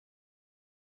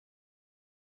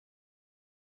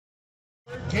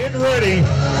Getting ready.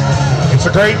 It's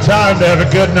a great time to have a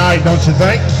good night, don't you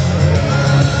think?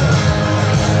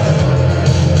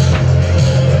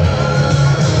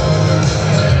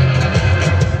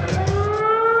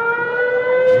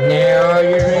 Now are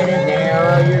you ready? Now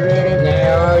are you ready?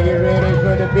 Now are you ready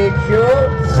for the big show?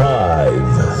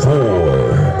 5,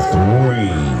 4, 3,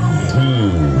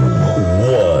 2,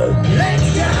 1. Let's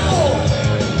go!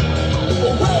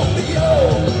 Rodeo!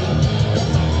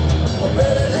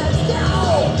 Baby, let's go!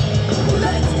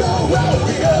 Let's go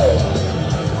rodeo!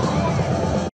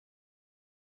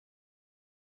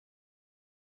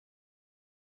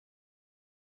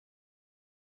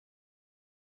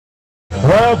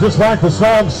 Well, just like the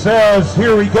song says,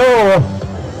 here we go.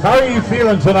 How are you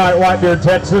feeling tonight, White Deer,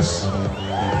 Texas?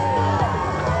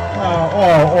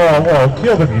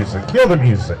 Kill the music, kill the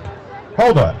music.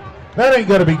 Hold on, that ain't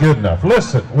gonna be good enough.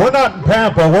 Listen, we're not in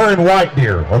Pampa, we're in White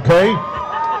Deer, okay?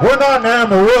 We're not in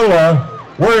Amarillo,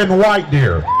 we're in White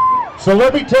Deer. So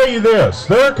let me tell you this,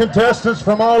 there are contestants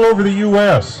from all over the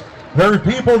U.S. There are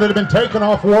people that have been taken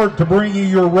off work to bring you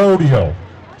your rodeo.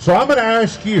 So I'm going to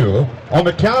ask you, on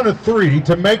the count of 3,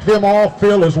 to make them all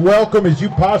feel as welcome as you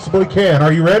possibly can.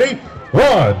 Are you ready?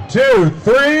 1, 2,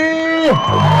 3.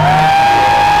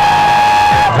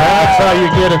 That's how you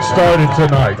get it started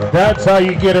tonight. That's how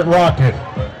you get it rocking.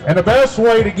 And the best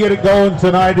way to get it going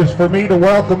tonight is for me to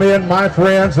welcome in my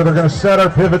friends that are going to set our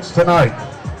pivots tonight.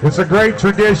 It's a great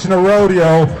tradition of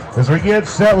rodeo as we get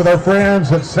set with our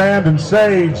friends at Sand and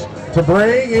Sage to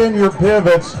bring in your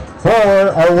pivots for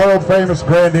our world famous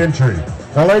grand entry.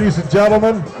 Now, ladies and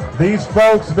gentlemen, these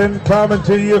folks have been coming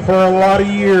to you for a lot of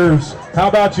years. How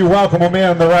about you welcome them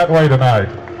in the right way tonight?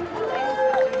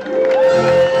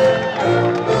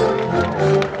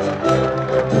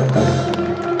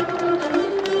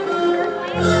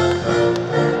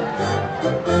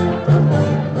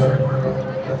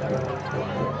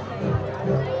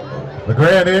 The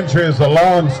grand entry is a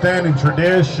long-standing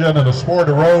tradition in the sport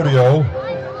of rodeo.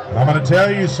 I'm going to tell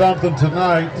you something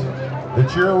tonight,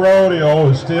 that your rodeo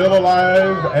is still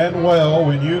alive and well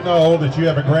when you know that you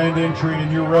have a grand entry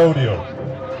in your rodeo.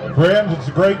 Friends, it's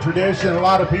a great tradition a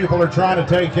lot of people are trying to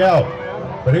take out.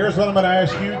 But here's what I'm going to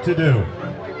ask you to do.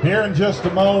 Here in just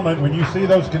a moment, when you see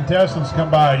those contestants come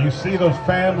by, you see those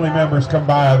family members come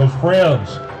by, those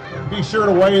friends, be sure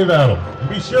to wave at them.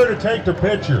 Be sure to take their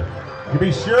picture. You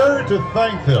be sure to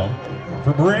thank them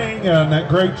for bringing that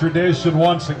great tradition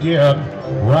once again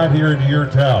right here into your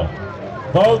town.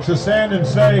 Folks, as Sand and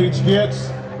Sage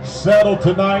gets settled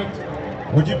tonight,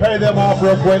 would you pay them off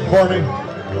real quick for me?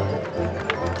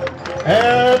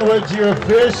 And would you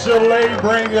officially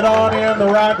bring it on in the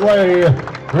right way?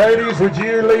 Ladies, would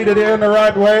you lead it in the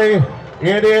right way?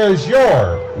 It is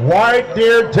your White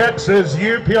Deer, Texas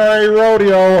UPRA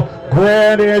Rodeo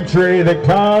grand entry that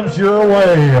comes your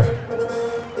way.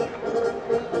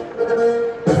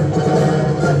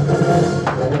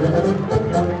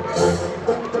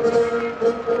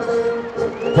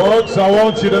 Folks, I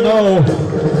want you to know,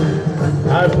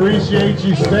 I appreciate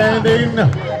you standing.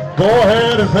 Go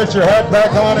ahead and put your hat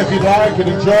back on if you'd like and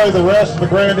enjoy the rest of the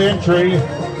grand entry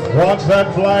once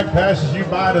that flag passes you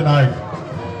by tonight.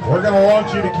 We're going to want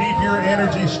you to keep your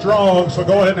energy strong, so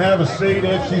go ahead and have a seat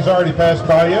if she's already passed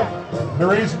by you. The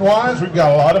reason why is we've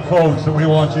got a lot of folks that we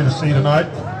want you to see tonight.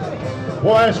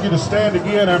 We'll ask you to stand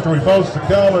again after we post the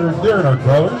color during our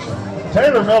colors.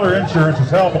 Taylor Miller Insurance is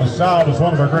helping us out as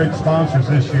one of our great sponsors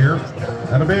this year.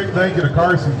 And a big thank you to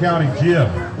Carson County Jim,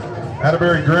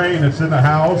 Atterbury Grain that's in the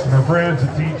house, and our friends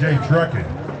at TJ Trucking.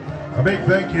 A big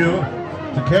thank you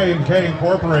to K&K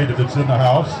Incorporated that's in the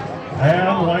house,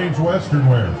 and Wayne's Western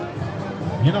Wear.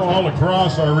 You know, all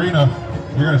across our arena,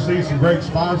 you're going to see some great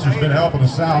sponsors been helping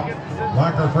us out,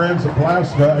 like our friends at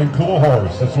Plaska and Cool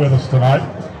Horse that's with us tonight.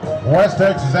 West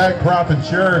Texas Ag Crop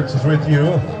Insurance is with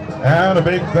you. And a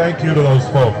big thank you to those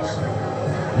folks.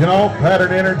 You know,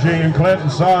 Pattern Energy and Clinton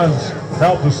Sons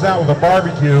helped us out with a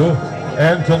barbecue.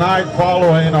 And tonight,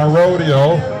 following our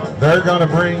rodeo, they're going to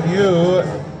bring you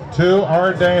to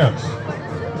our dance.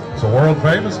 It's a world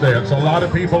famous dance. A lot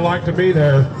of people like to be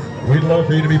there. We'd love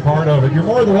for you to be part of it. You're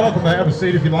more than welcome to have a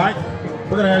seat if you like.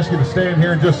 We're going to ask you to stand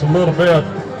here in just a little bit.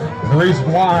 And the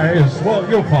reason why is, well,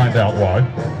 you'll find out why.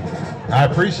 I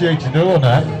appreciate you doing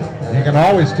that. You can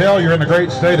always tell you're in the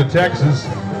great state of Texas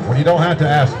when you don't have to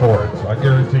ask for it, I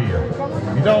guarantee you.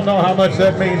 You don't know how much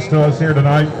that means to us here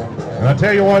tonight. And I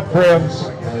tell you what, friends,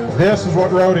 this is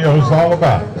what rodeo is all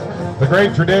about. The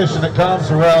great tradition that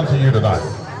comes around to you tonight.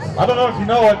 I don't know if you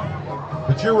know it,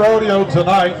 but your rodeo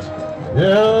tonight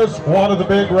is one of the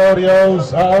big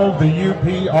rodeos of the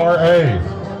UPRA,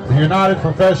 the United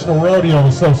Professional Rodeo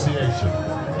Association.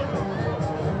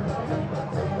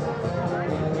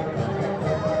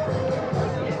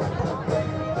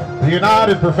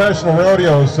 United Professional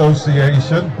Rodeo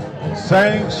Association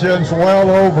sanctions well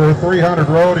over 300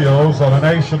 rodeos on a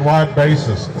nationwide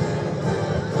basis.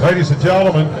 Ladies and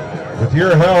gentlemen, with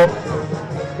your help,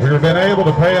 we've been able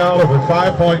to pay out over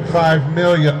 $5.5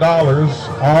 million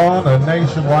on a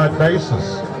nationwide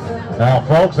basis. Now,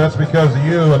 folks, that's because of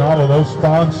you and all of those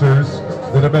sponsors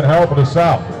that have been helping us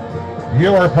out.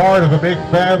 You are part of a big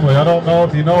family. I don't know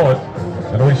if you know it,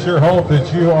 and we sure hope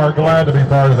that you are glad to be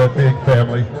part of that big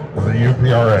family of the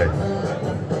UPRA.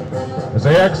 As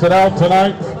they exit out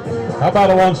tonight, how about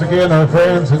it once again, our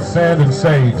friends at Sand and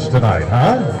Sage tonight,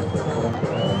 huh?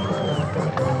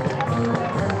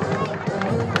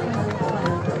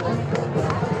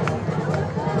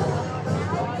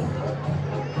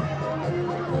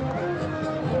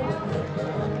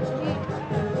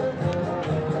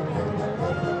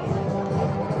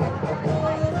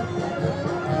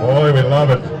 Boy, we love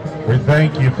it. We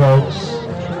thank you, folks.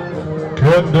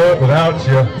 Couldn't do it without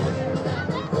you.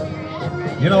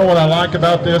 You know what I like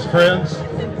about this, friends?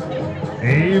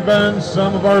 Even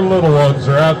some of our little ones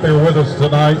are out there with us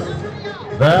tonight.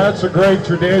 That's a great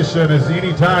tradition, is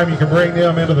any time you can bring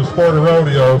them into the sport of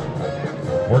rodeo.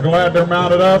 We're glad they're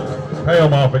mounted up. Pay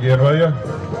them off again, will you?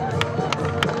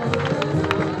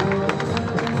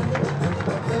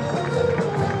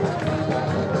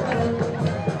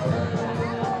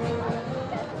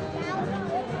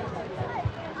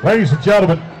 Ladies and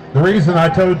gentlemen, the reason I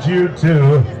told you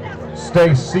to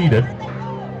stay seated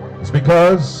is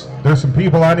because there's some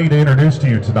people I need to introduce to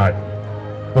you tonight.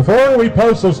 Before we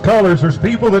post those colors, there's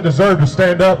people that deserve to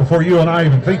stand up before you and I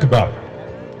even think about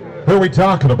it. Who are we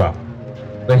talking about?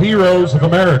 The heroes of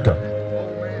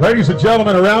America. Ladies and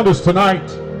gentlemen, around us tonight,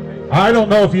 I don't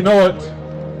know if you know it,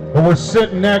 but we're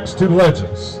sitting next to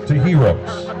legends, to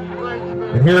heroes.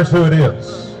 And here's who it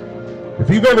is. If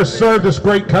you've ever served this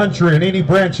great country in any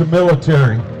branch of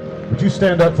military, would you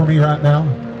stand up for me right now?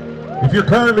 If you're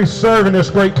currently serving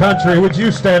this great country, would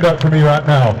you stand up for me right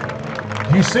now?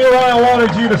 You see why I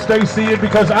wanted you to stay seated?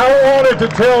 Because I wanted to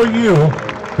tell you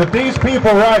that these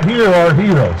people right here are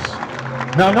heroes.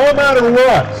 Now, no matter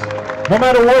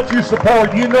what you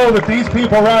support, you know that these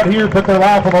people right here put their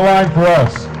life on the line for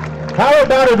us. How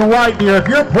about in White Deer? If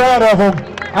you're proud of them,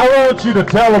 I want you to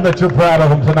tell them that you're proud of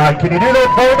them tonight. Can you do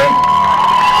that for me?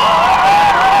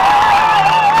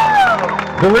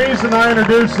 The reason I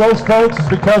introduced those folks is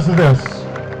because of this.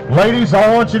 Ladies,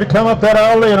 I want you to come up that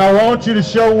aisle and I want you to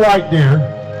show White Deer.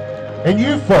 And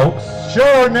you folks, show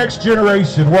our next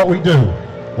generation what we do.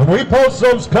 When we post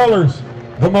those colors,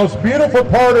 the most beautiful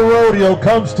part of rodeo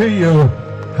comes to you.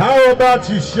 How about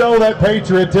you show that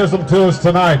patriotism to us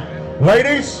tonight?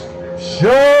 Ladies, show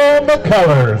them the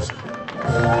colors.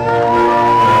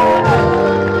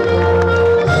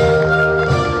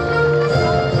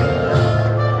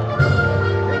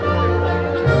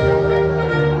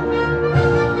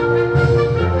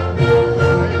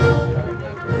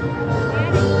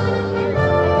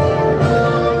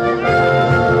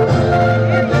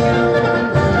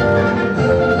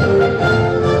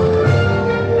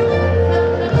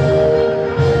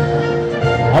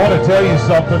 Tell you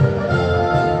something.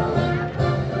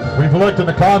 We've looked in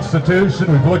the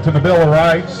Constitution, we've looked in the Bill of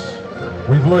Rights,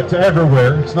 we've looked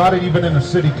everywhere. It's not even in the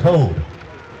city code.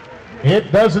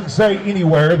 It doesn't say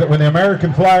anywhere that when the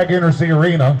American flag enters the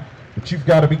arena that you've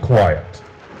got to be quiet.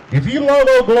 If you love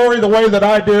Old Glory the way that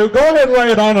I do, go ahead and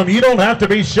lay it on them. You don't have to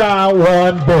be shy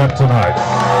one bit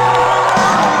tonight.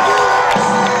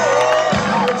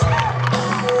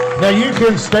 Now you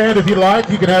can stand if you like,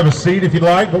 you can have a seat if you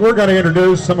like, but we're going to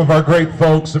introduce some of our great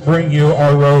folks that bring you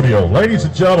our rodeo. Ladies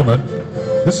and gentlemen,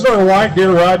 this is our White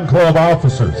Deer Riding Club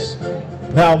officers.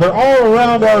 Now they're all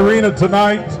around our arena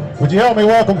tonight. Would you help me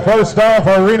welcome first off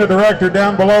our arena director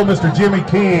down below, Mr. Jimmy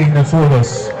King, that's with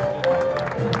us.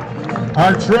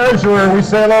 Our treasurer, we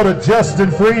say hello to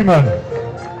Justin Freeman.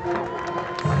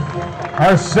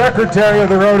 Our secretary of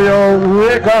the rodeo,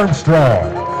 Rick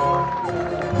Armstrong.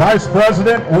 Vice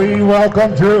President, we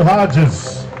welcome Drew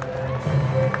Hodges.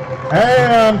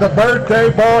 And the birthday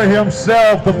boy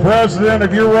himself, the president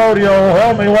of your rodeo,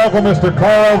 help me welcome Mr.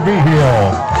 Carl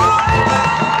Vigil.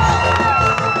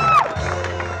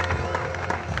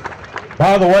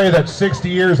 By the way, that 60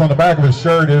 years on the back of his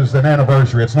shirt is an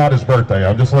anniversary. It's not his birthday.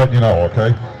 I'm just letting you know,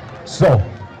 okay? So,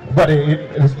 but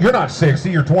you're not 60,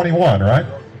 you're 21, right?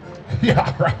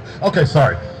 Yeah, right. Okay,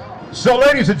 sorry. So,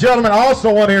 ladies and gentlemen, I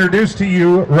also want to introduce to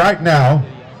you right now,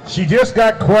 she just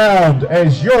got crowned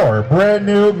as your brand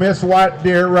new Miss White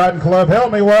Deer Riding Club.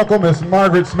 Help me welcome Miss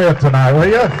Margaret Smith tonight, will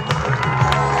you?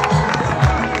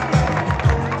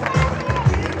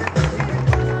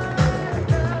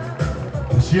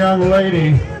 This young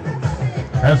lady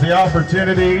has the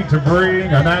opportunity to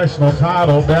bring a national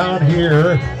title down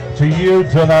here to you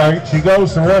tonight. She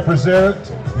goes to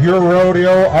represent your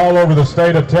rodeo all over the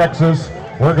state of Texas.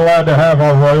 We're glad to have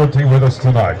our royalty with us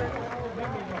tonight.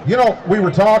 You know, we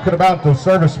were talking about those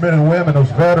servicemen and women,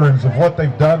 those veterans, of what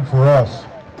they've done for us.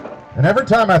 And every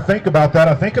time I think about that,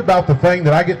 I think about the thing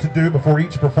that I get to do before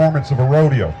each performance of a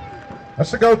rodeo.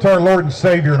 That's to go to our Lord and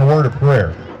Savior in a word of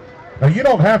prayer. Now, you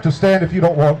don't have to stand if you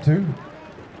don't want to.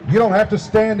 You don't have to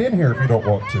stand in here if you don't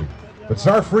want to. But it's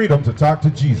our freedom to talk to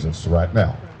Jesus right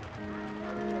now.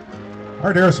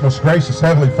 Our dearest, most gracious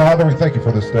Heavenly Father, we thank you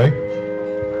for this day.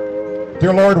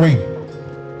 Dear Lord, we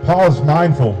pause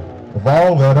mindful of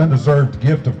all that undeserved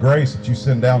gift of grace that you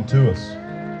send down to us.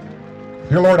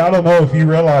 Dear Lord, I don't know if you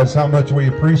realize how much we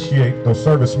appreciate those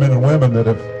servicemen and women that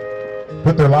have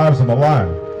put their lives on the line.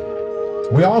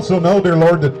 We also know, dear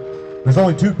Lord, that there's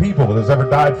only two people that has ever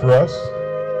died for us.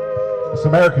 This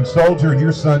American soldier and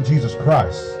your son, Jesus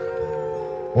Christ.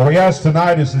 What we ask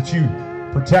tonight is that you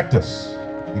protect us,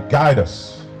 you guide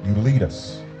us, you lead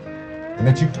us, and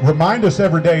that you remind us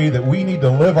every day that we need to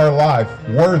live our life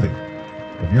worthy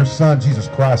of your son, Jesus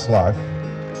Christ's life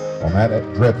on that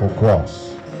dreadful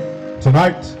cross.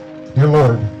 Tonight, dear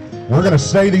Lord, we're going to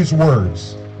say these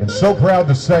words, and so proud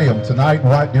to say them tonight in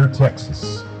White Deer,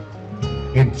 Texas.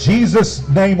 In Jesus'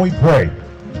 name we pray,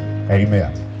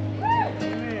 amen.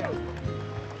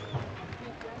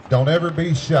 Don't ever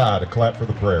be shy to clap for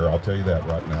the prayer, I'll tell you that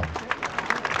right now.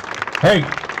 Hey,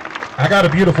 I got a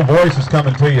beautiful voice that's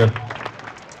coming to you.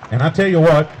 And I tell you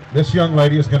what, this young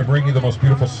lady is going to bring you the most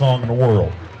beautiful song in the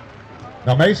world.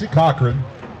 Now, Macy Cochran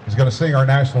is going to sing our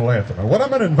national anthem. And what I'm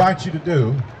going to invite you to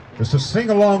do is to sing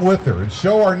along with her and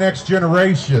show our next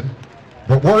generation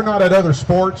that we're not at other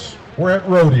sports, we're at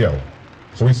rodeo.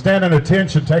 So we stand in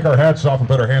attention, take our hats off, and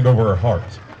put our hand over our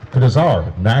hearts. It is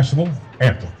our national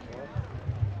anthem.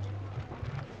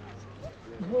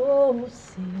 Oh,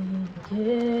 sing,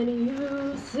 can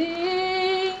you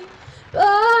sing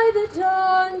by the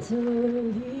dawn's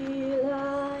early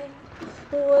light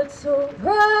what so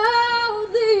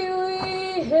proudly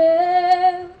we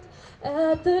hailed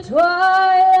at the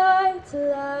twilight's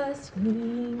last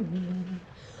gleaming,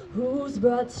 whose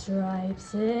broad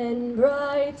stripes and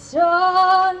bright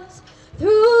stars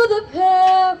through the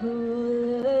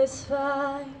perilous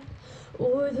fight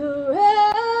o'er the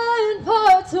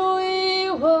ramparts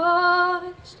we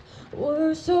watched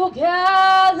were so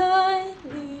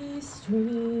gallantly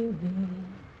streaming,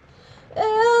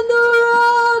 and the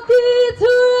rocket's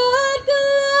red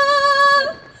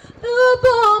glare, the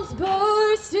bombs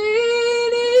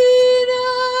bursting in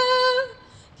air,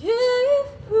 gave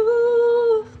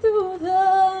proof through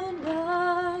the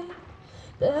night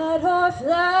that our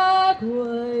flag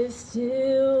was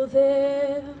still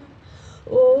there.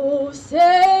 Oh,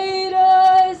 say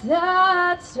does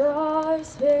that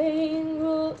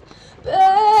star-spangled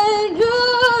banner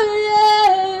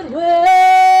yet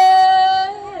wave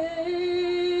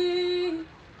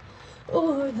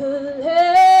o'er the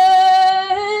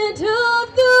land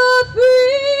of the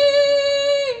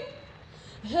free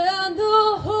and the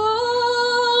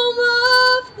home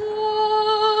of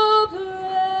the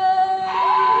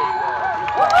brave?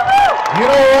 You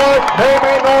know what? They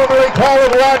may normally call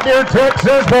it White Deer,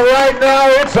 Texas, but right now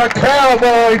it's a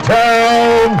cowboy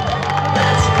town.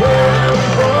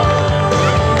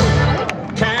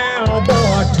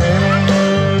 Cowboy town.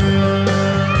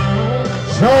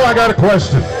 So I got a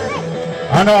question.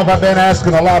 I know I've been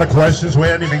asking a lot of questions. We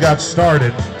hadn't even got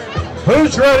started.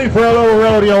 Who's ready for a little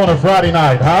rodeo on a Friday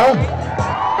night, huh?